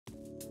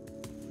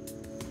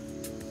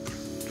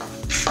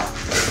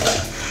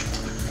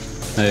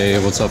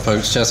Hey, what's up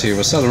folks? Jesse here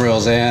with Southern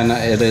Reels, and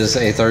it is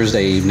a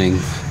Thursday evening,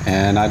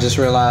 and I just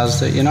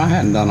realized that, I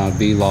hadn't done a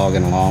vlog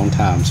in a long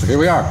time, so here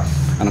we are.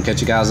 I'm gonna catch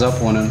you guys up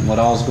on what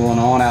all's going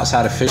on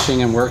outside of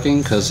fishing and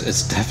working, because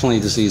it's definitely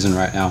the season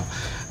right now.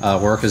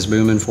 Work is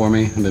booming for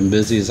me. I've been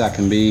busy as I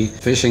can be,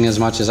 fishing as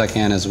much as I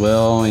can as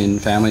well,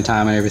 and family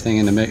time and everything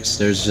in the mix.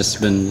 There's just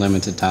been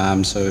limited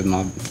time, so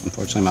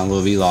unfortunately my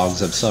little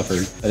vlogs have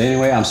suffered. But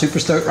anyway, I'm super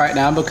stoked right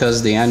now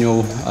because the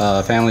annual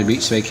family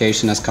beach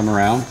vacation has come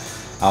around.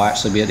 I'll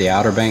actually be at the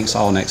Outer Banks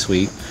all next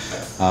week.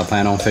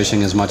 Plan on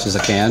fishing as much as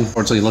I can.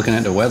 Fortunately, looking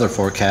at the weather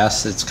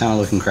forecast, it's kind of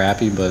looking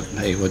crappy, but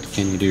hey, what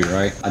can you do,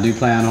 right? I do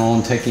plan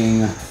on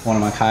taking one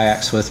of my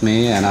kayaks with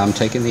me, and I'm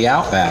taking the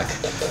Outback.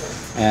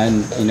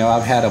 And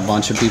I've had a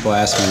bunch of people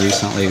ask me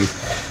recently,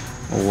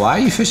 why are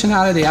you fishing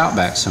out of the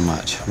Outback so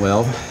much?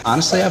 Well,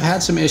 honestly, I've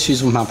had some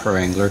issues with my Pro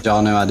Angler.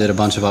 Y'all know I did a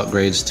bunch of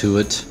upgrades to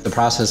it. The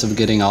process of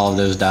getting all of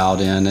those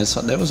dialed in,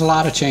 there was a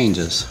lot of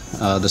changes.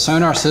 The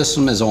sonar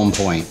system is on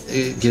point.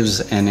 It gives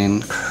an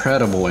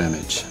incredible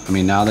image. I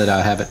mean, now that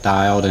I have it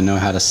dialed and know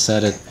how to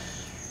set it,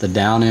 the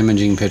down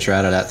imaging picture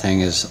out of that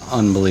thing is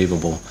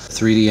unbelievable.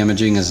 3D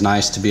imaging is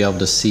nice to be able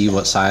to see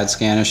what side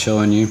scan is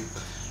showing you.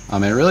 It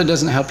really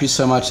doesn't help you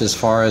so much as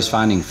far as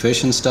finding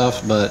fish and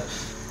stuff, but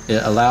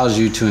it allows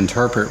you to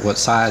interpret what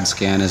side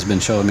scan has been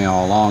showing me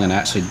all along and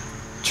actually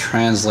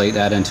translate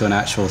that into an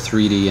actual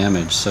 3D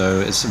image.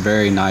 So it's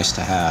very nice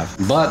to have.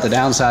 But the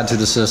downside to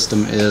the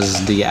system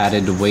is the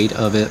added weight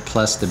of it,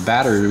 plus the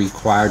battery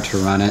required to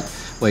run it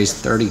weighs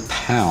 30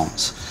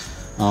 pounds.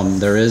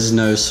 There is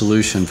no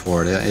solution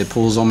for it. It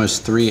pulls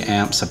almost 3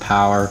 amps of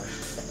power,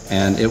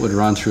 and it would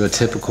run through a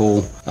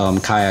typical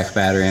kayak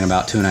battery in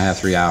about 2.5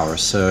 to 3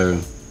 hours. So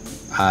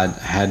I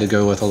had to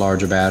go with a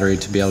larger battery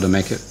to be able to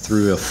make it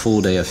through a full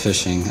day of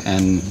fishing,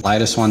 and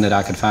lightest one that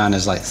I could find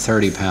is like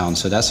 30 pounds,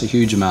 so that's a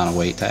huge amount of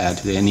weight to add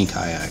to any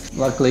kayak.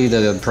 Luckily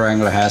the Pro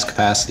Angler has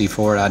capacity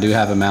for it. I do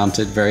have it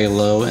mounted very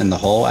low in the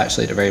hull,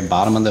 actually at the very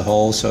bottom of the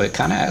hull, so it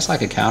kind of acts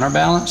like a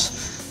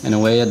counterbalance. In a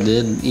way, it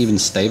did even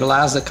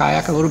stabilize the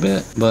kayak a little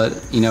bit, but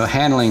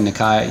handling the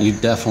kayak, you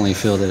definitely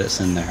feel that it's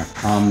in there.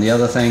 The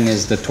other thing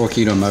is the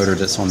Torqeedo motor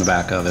that's on the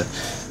back of it.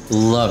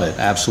 Love it,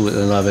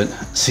 absolutely love it.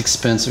 It's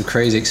expensive,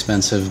 crazy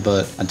expensive,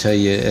 but I tell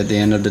you, at the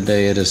end of the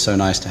day, it is so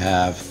nice to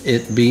have.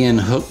 It being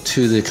hooked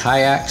to the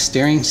kayak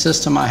steering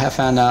system, I have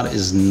found out,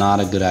 is not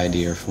a good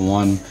idea. For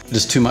one,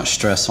 there's too much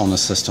stress on the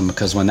system,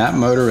 because when that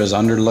motor is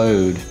under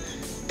load,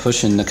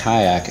 pushing the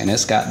kayak, and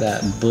it's got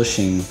that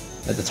bushing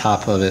at the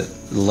top of it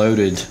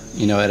loaded,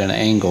 at an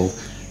angle,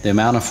 the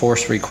amount of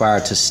force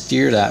required to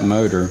steer that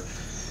motor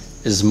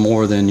is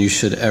more than you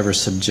should ever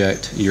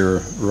subject your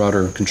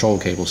rudder control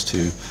cables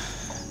to.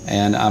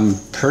 And I'm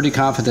pretty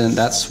confident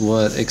that's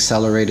what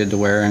accelerated the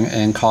wearing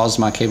and caused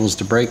my cables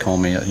to break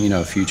on me,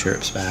 a few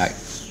trips back.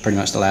 Pretty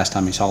much the last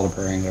time you saw the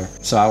Pro Angler.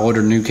 So I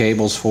ordered new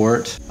cables for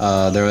it.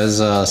 There was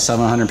a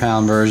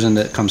 700-pound version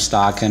that comes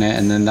stock in it,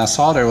 and then I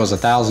saw there was a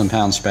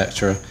 1,000-pound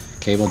Spectra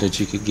cable that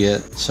you could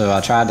get. So I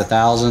tried the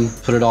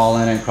 1,000, put it all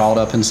in it, crawled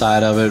up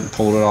inside of it,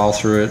 pulled it all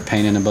through it,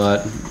 pain in the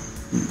butt,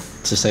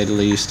 to say the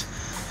least.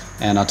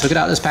 And I took it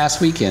out this past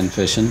weekend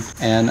fishing,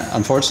 and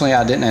unfortunately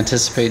I didn't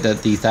anticipate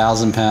that the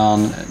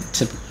 1,000-pound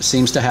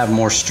seems to have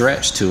more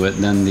stretch to it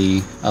than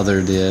the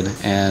other did,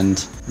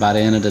 and by the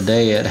end of the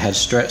day it had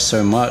stretched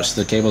so much,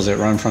 the cables that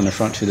run from the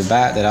front to the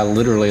back, that I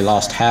literally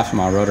lost half of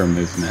my rudder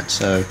movement.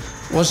 So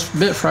I was a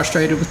bit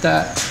frustrated with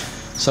that,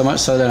 so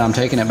much so that I'm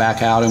taking it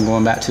back out and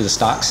going back to the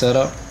stock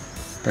setup.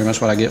 Pretty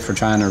much what I get for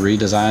trying to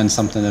redesign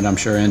something that I'm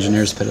sure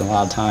engineers put a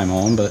lot of time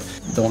on, but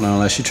don't know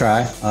unless you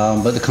try.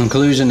 But the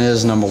conclusion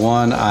is, number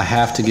one, I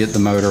have to get the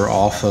motor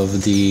off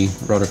of the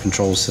rudder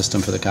control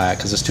system for the kayak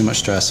because there's too much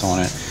stress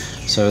on it.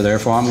 So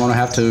therefore I'm gonna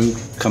have to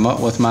come up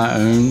with my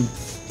own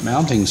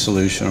mounting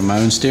solution, or my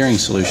own steering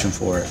solution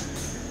for it.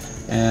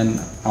 And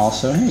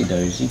also, hey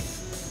Dozy, you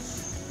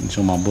can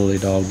show my bully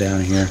dog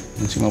down here.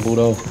 You see my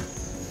bulldog?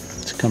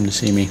 It's come to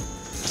see me.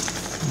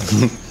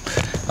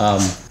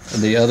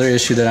 The other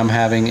issue that I'm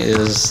having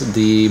is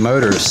the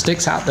motor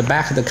sticks out the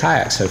back of the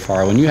kayak so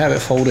far. When you have it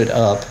folded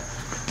up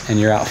and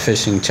you're out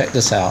fishing, check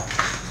this out.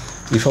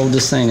 You fold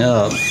this thing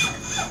up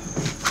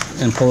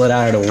and pull it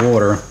out of the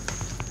water.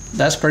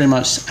 That's pretty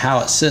much how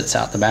it sits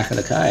out the back of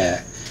the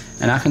kayak.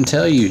 And I can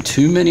tell you,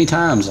 too many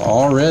times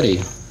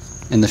already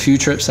in the few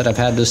trips that I've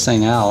had this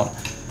thing out,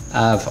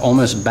 I've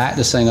almost backed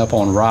this thing up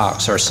on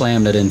rocks or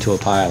slammed it into a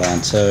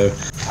pylon. So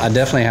I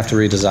definitely have to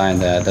redesign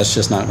that. That's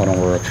just not going to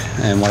work.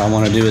 And what I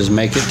want to do is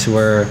make it to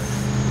where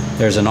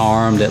there's an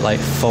arm that like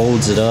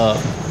folds it up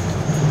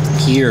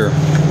here,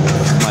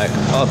 like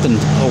up and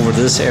over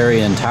this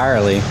area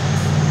entirely,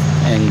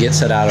 and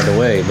gets it out of the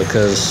way,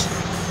 because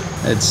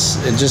it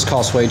just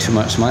costs way too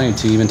much money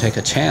to even take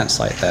a chance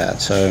like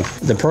that. So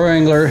the Pro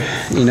Angler,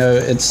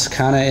 it's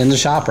kind of in the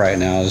shop right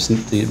now is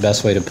the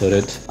best way to put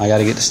it. I got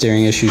to get the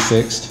steering issue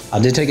fixed. I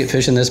did take it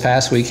fishing this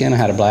past weekend. I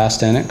had a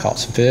blast in it, caught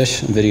some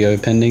fish, video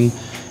pending,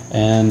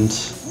 and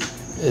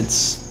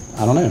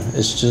I don't know,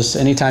 it's just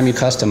anytime you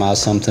customize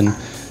something,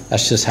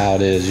 That's just how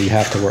it is. You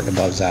have to work the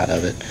bugs out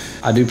of it.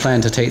 I do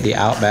plan to take the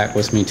Outback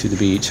with me to the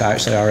beach. I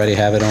actually already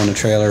have it on the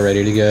trailer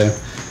ready to go.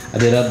 I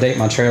did update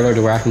my trailer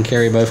to where I can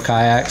carry both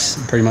kayaks.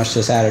 Pretty much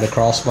just added a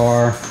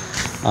crossbar,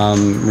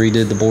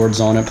 redid the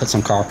boards on it, put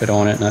some carpet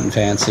on it, nothing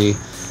fancy.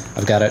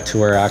 I've got it to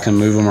where I can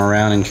move them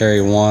around and carry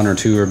one or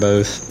two or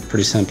both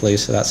pretty simply,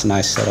 so that's a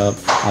nice setup.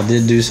 I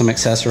did do some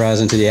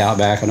accessorizing to the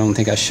Outback. I don't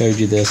think I showed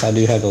you this. I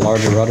do have the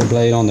larger rudder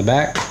blade on the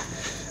back.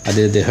 I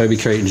did the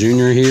Hobie Crate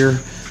Junior here,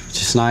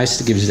 which is nice.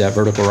 It gives you that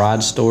vertical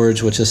rod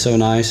storage, which is so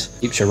nice.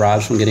 Keeps your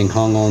rods from getting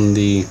hung on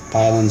the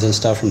pylons and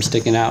stuff from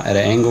sticking out at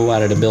an angle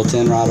out of the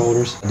built-in rod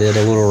holders. I did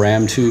a little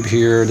ram tube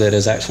here that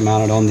is actually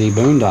mounted on the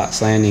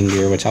Boondocks landing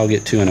gear, which I'll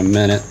get to in a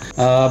minute.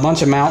 A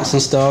bunch of mounts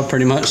and stuff,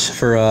 pretty much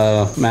for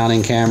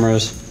mounting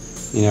cameras.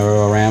 You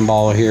know, a ram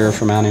ball here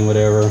for mounting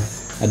whatever.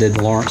 I did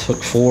the Lawrence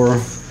Hook 4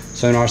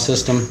 sonar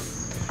system.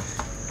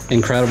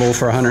 Incredible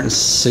for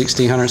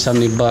 160,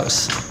 170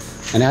 bucks.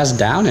 And it has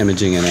down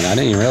imaging in it. I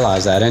didn't even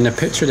realize that. And the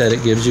picture that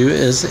it gives you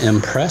is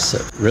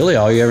impressive. Really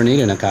all you ever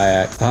need in a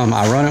kayak.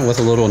 I run it with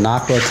a little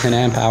Noctua 10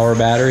 amp hour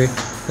battery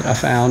that I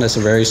found. It's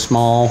a very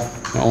small,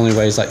 it only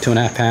weighs like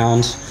 2.5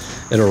 pounds.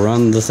 It'll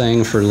run the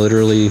thing for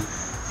literally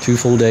 2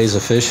 full days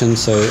of fishing.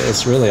 So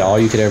it's really all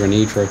you could ever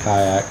need for a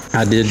kayak.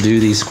 I did do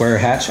the square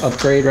hatch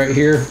upgrade right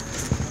here,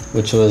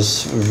 which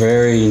was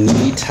very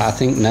neat. I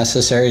think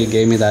necessary. It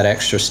gave me that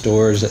extra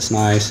storage that's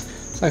nice.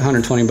 It's like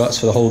 120 bucks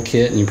for the whole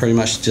kit, and you pretty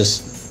much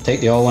just take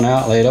the old one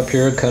out, lay it up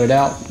here, cut it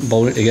out,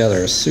 bolt it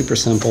together. It's super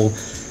simple.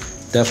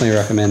 Definitely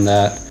recommend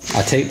that.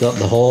 I taped up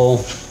the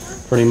hull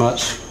pretty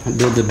much. I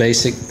did the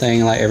basic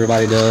thing like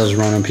everybody does,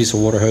 run a piece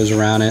of water hose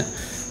around it,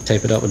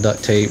 tape it up with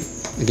duct tape.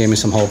 It gave me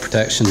some hull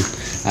protection.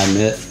 I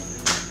admit,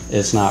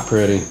 it's not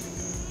pretty.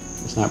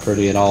 It's not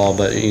pretty at all,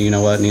 but you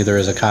know what? Neither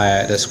is a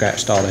kayak that's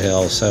scratched all to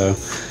hell, so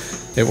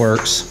it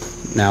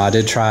works. Now, I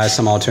did try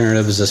some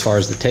alternatives as far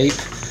as the tape.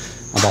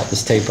 I bought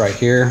this tape right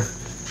here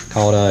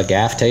called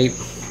gaff tape.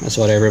 That's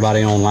what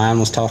everybody online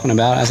was talking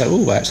about. I was like,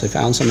 ooh, I actually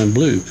found some in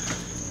blue.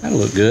 That'll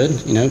look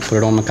good. You know, put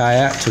it on the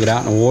kayak, took it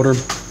out in the water.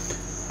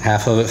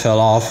 Half of it fell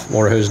off,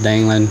 water hose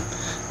dangling.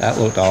 That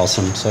looked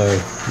awesome.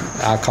 So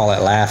I call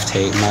it laugh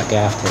tape, not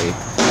gaff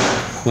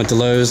tape. Went to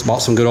Lowe's, bought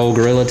some good old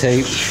Gorilla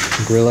tape,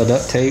 Gorilla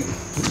duct tape,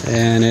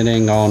 and it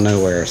ain't gone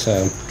nowhere.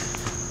 So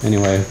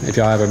anyway, if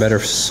y'all have a better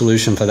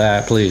solution for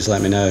that, please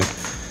let me know.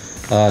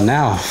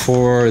 Now,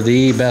 for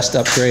the best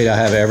upgrade I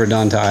have ever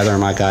done to either of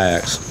my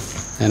kayaks.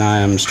 And I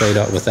am straight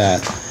up with that.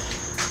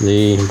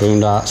 The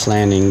Boondocks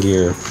landing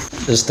gear.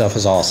 This stuff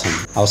is awesome.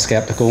 I was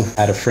skeptical.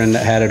 I had a friend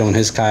that had it on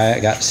his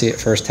kayak, got to see it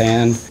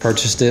firsthand,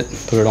 purchased it,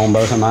 put it on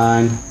both of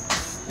mine,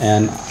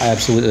 and I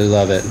absolutely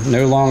love it.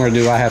 No longer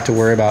do I have to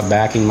worry about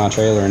backing my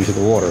trailer into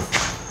the water.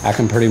 I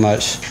can pretty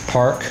much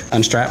park,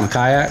 unstrap my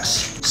kayaks,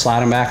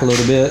 slide them back a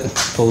little bit,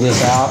 pull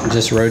this out, and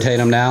just rotate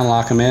them down,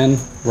 lock them in,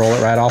 roll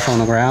it right off on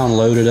the ground,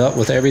 load it up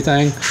with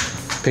everything,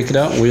 pick it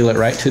up, wheel it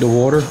right to the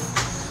water,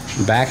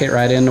 back it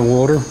right in the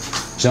water,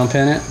 jump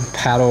in it,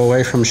 paddle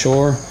away from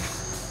shore,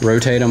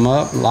 rotate them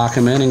up, lock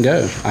them in, and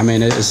go. I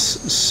mean, it is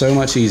so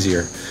much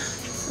easier,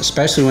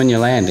 especially when you're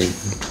landing.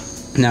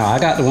 Now, I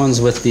got the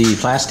ones with the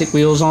plastic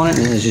wheels on it,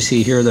 and as you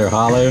see here, they're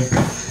hollow,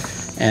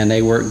 and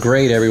they work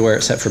great everywhere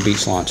except for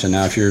beach launching.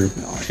 Now, if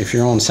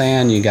you're on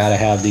sand, you got to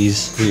have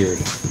these here.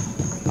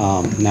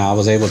 Now, I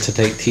was able to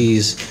take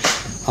these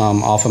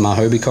off of my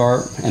Hobie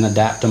cart and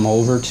adapt them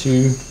over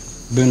to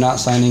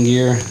Boondocks landing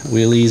gear.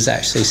 Wheelies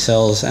actually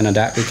sells an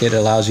adapter kit that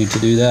allows you to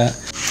do that.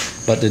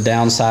 But the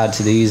downside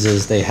to these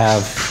is they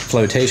have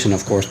flotation,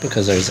 of course,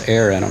 because there's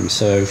air in them.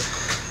 So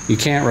you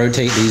can't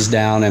rotate these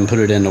down and put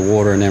it in the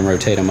water and then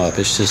rotate them up.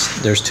 It's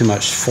just, there's too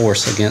much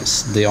force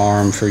against the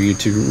arm for you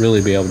to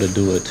really be able to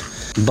do it.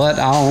 But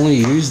I'll only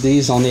use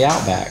these on the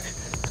Outback,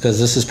 because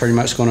this is pretty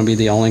much going to be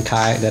the only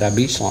kayak that I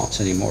beach launch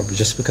anymore,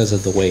 just because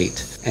of the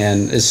weight.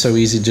 And it's so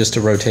easy just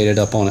to rotate it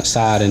up on its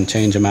side and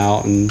change them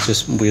out and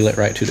just wheel it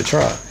right to the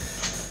truck.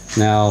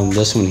 Now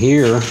this one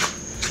here,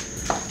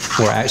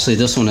 or actually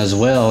this one as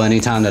well,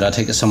 anytime that I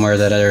take it somewhere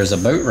that there's a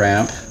boat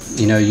ramp,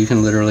 you know, you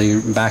can literally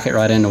back it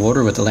right in the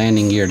water with the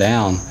landing gear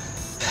down,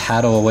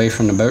 paddle away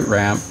from the boat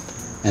ramp,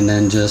 and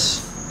then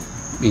just,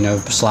 you know,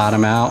 slide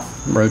them out,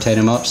 rotate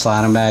them up,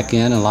 slide them back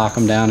in, and lock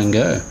them down and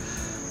go.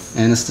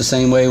 And it's the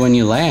same way when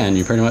you land.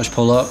 You pretty much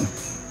pull up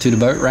to the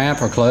boat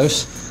ramp or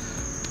close,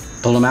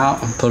 pull them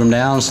out, put them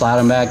down, slide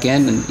them back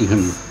in, and you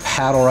can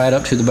paddle right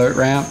up to the boat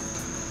ramp,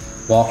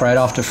 walk right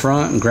off the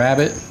front and grab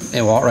it,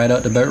 and walk right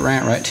up the boat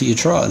ramp right to your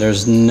truck.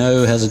 There's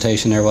no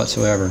hesitation there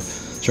whatsoever.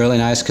 It's really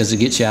nice because it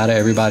gets you out of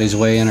everybody's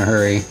way in a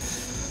hurry,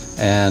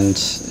 and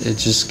it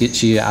just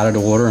gets you out of the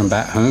water and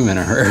back home in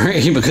a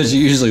hurry because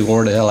you usually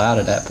wore the hell out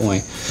at that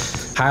point.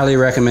 Highly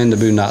recommend the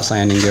Boondocks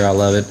landing gear. I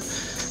love it.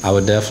 I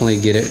would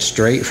definitely get it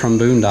straight from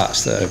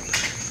Boondocks though,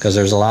 because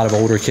there's a lot of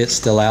older kits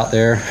still out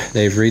there.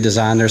 They've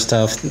redesigned their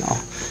stuff.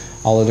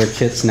 All of their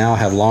kits now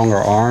have longer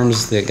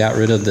arms that got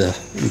rid of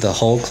the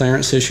hull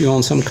clearance issue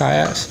on some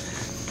kayaks,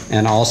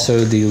 and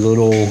also the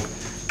little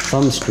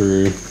thumb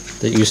screw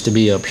that used to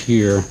be up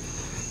here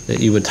that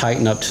you would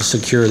tighten up to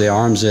secure the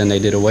arms in, they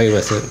did away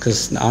with it,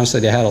 because honestly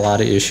they had a lot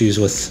of issues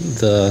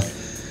with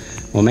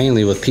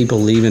mainly with people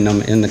leaving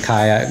them in the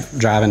kayak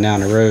driving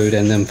down the road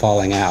and them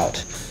falling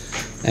out.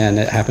 And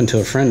it happened to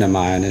a friend of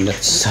mine, and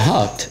it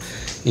sucked,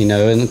 you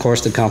know. And of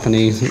course the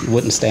company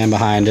wouldn't stand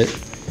behind it,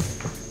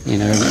 you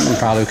know,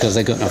 probably because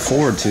they couldn't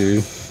afford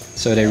to.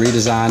 So they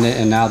redesigned it,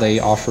 and now they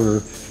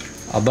offer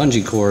a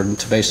bungee cord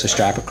to basically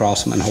strap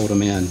across them and hold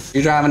them in. If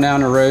you're driving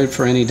down the road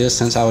for any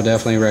distance, I would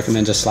definitely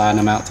recommend just sliding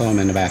them out, throw them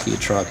in the back of your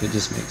truck. It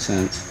just makes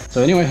sense.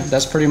 So anyway,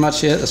 that's pretty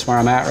much it. That's where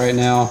I'm at right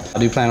now. I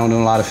do plan on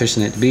doing a lot of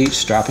fishing at the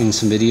beach, dropping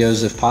some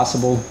videos if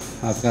possible.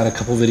 I've got a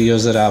couple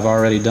videos that I've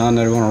already done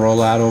that are going to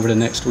roll out over the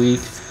next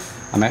week.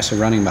 I'm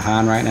actually running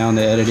behind right now in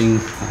the editing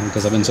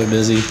because I've been so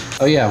busy.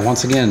 Oh yeah,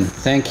 once again,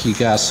 thank you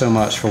guys so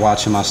much for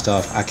watching my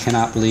stuff. I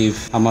cannot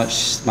believe how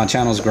much my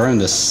channel's grown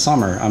this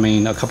summer. I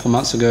mean, a couple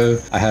months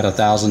ago, I had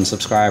 1,000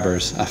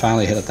 subscribers. I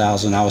finally hit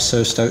 1,000. I was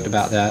so stoked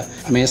about that.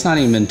 I mean, it's not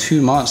even been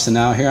 2 months, and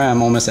now here I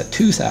am almost at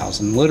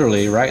 2,000,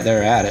 literally right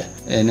there at it.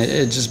 And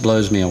it just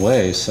blows me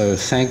away. So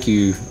thank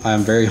you.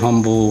 I'm very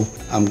humble.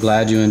 I'm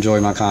glad you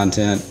enjoy my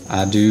content.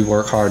 I do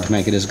work hard to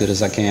make it as good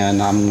as I can.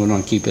 I'm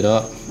going to keep it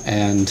up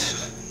and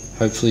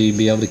hopefully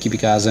be able to keep you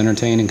guys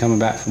entertained and coming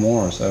back for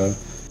more. So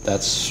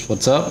that's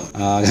what's up.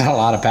 I got a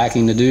lot of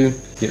packing to do.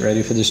 Get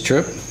ready for this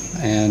trip,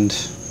 and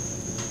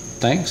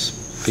thanks.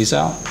 Peace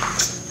out.